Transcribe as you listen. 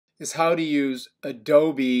is how to use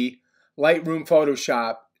Adobe Lightroom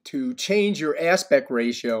Photoshop to change your aspect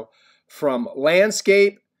ratio from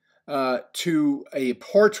landscape to a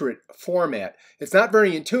portrait format. It's not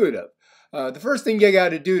very intuitive. The first thing you got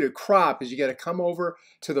to do to crop is you got to come over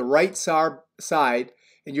to the right side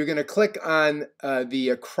and you're going to click on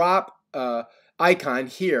the crop icon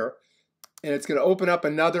here, and it's going to open up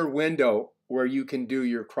another window where you can do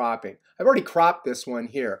your cropping. I've already cropped this one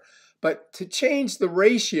here, but to change the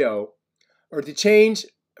ratio, or to change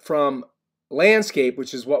from landscape,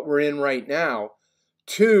 which is what we're in right now,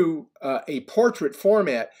 to a portrait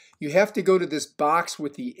format, you have to go to this box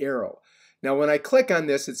with the arrow. Now when I click on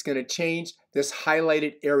this, it's going to change this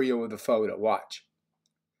highlighted area of the photo. Watch.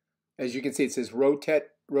 As you can see, it says rotate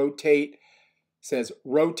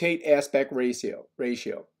aspect ratio.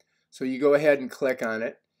 So you go ahead and click on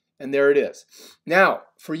it, and there it is. Now,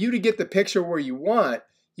 for you to get the picture where you want,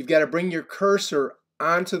 you've got to bring your cursor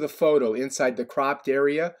onto the photo inside the cropped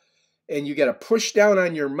area, and you got to push down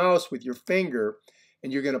on your mouse with your finger,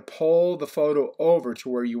 and you're going to pull the photo over to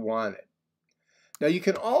where you want it. Now you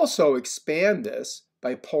can also expand this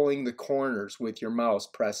by pulling the corners with your mouse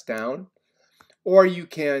pressed down, or you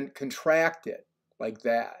can contract it like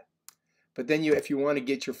that. But then if you want to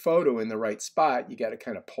get your photo in the right spot, you got to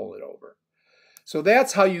kind of pull it over. So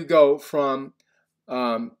that's how you go from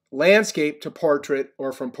landscape to portrait,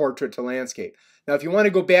 or from portrait to landscape. Now if you want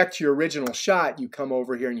to go back to your original shot, you come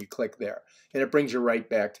over here and you click there, and it brings you right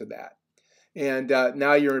back to that. And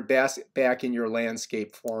now you're back in your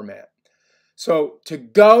landscape format. So to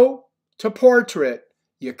go to portrait,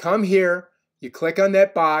 you come here, you click on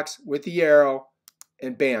that box with the arrow,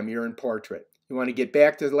 and bam, you're in portrait. You want to get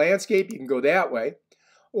back to the landscape, you can go that way,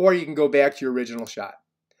 or you can go back to your original shot.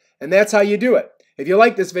 And that's how you do it. If you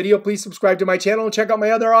like this video, please subscribe to my channel and check out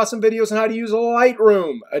my other awesome videos on how to use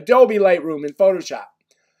Lightroom, Adobe Lightroom, and Photoshop.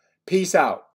 Peace out.